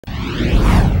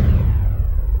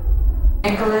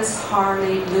Nicholas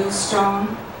Harley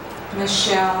Bluestone,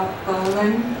 Michelle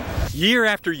Boland. Year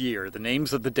after year, the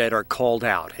names of the dead are called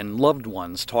out and loved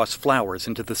ones toss flowers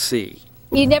into the sea.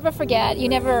 You never forget. It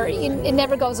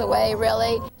never goes away,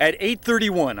 really. At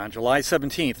 8:31 on July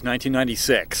 17,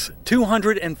 1996,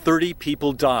 230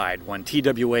 people died when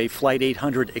TWA Flight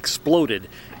 800 exploded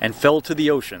and fell to the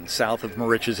ocean south of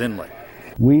Moriches Inlet.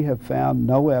 We have found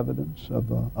no evidence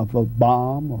of a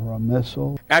bomb or a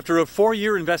missile. After a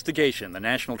 4-year investigation, the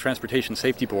National Transportation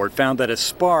Safety Board found that a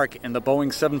spark in the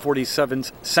Boeing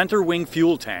 747's center wing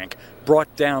fuel tank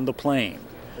brought down the plane.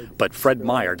 But Fred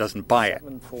Meyer doesn't buy it.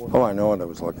 Oh, I know what I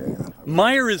was looking at.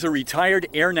 Meyer is a retired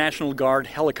Air National Guard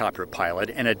helicopter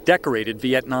pilot and a decorated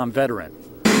Vietnam veteran.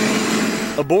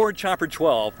 Aboard Chopper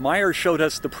 12, Meyer showed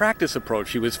us the practice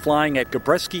approach he was flying at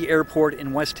Gabreski Airport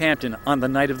in West Hampton on the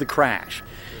night of the crash.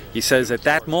 He says at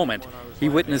that moment, he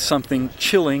witnessed something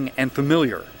chilling and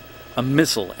familiar, a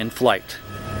missile in flight.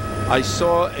 I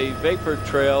saw a vapor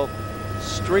trail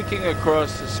streaking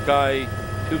across the sky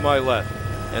to my left,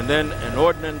 and then an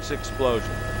ordnance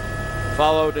explosion,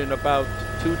 followed in about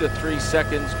 2 to 3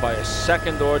 seconds by a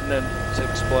second ordnance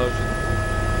explosion,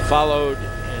 followed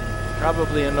in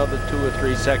probably another 2 or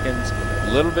 3 seconds,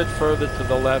 a little bit further to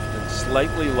the left and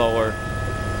slightly lower,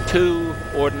 2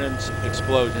 ordnance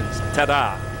explosions,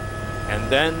 ta-da,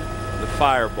 and then the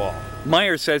fireball.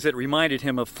 Meyer says it reminded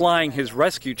him of flying his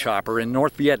rescue chopper in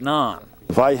North Vietnam.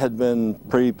 If I had been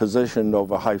pre-positioned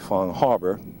over Haiphong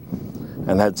Harbor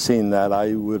and had seen that,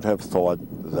 I would have thought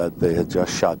that they had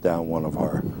just shot down one of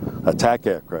our attack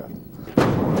aircraft.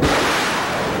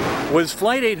 Was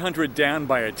Flight 800 down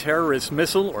by a terrorist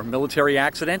missile or military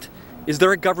accident? Is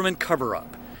there a government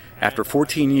cover-up? After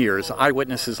 14 years,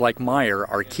 eyewitnesses like Meyer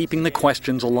are keeping the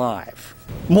questions alive.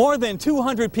 More than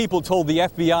 200 people told the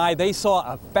FBI they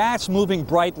saw a fast-moving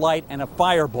bright light and a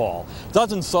fireball.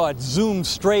 Dozens saw it zoom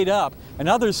straight up, and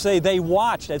others say they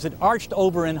watched as it arched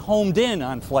over and homed in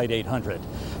on Flight 800.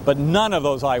 But none of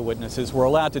those eyewitnesses were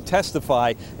allowed to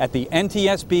testify at the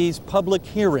NTSB's public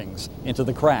hearings into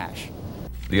the crash.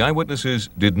 The eyewitnesses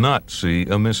did not see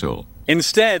a missile.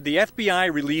 Instead, the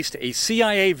FBI released a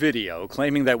CIA video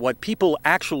claiming that what people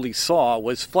actually saw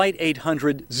was Flight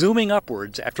 800 zooming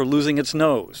upwards after losing its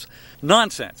nose.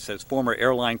 Nonsense, says former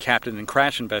airline captain and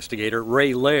crash investigator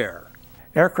Ray Lahr.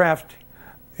 Aircraft,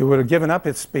 it would have given up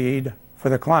its speed for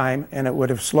the climb and it would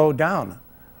have slowed down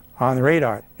on the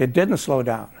radar. It didn't slow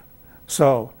down,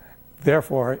 so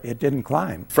therefore it didn't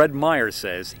climb. Fred Meyer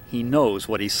says he knows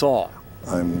what he saw.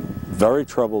 I'm very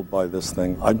troubled by this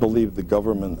thing. I believe the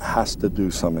government has to do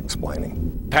some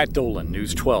explaining. Pat Dolan,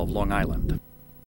 News 12, Long Island.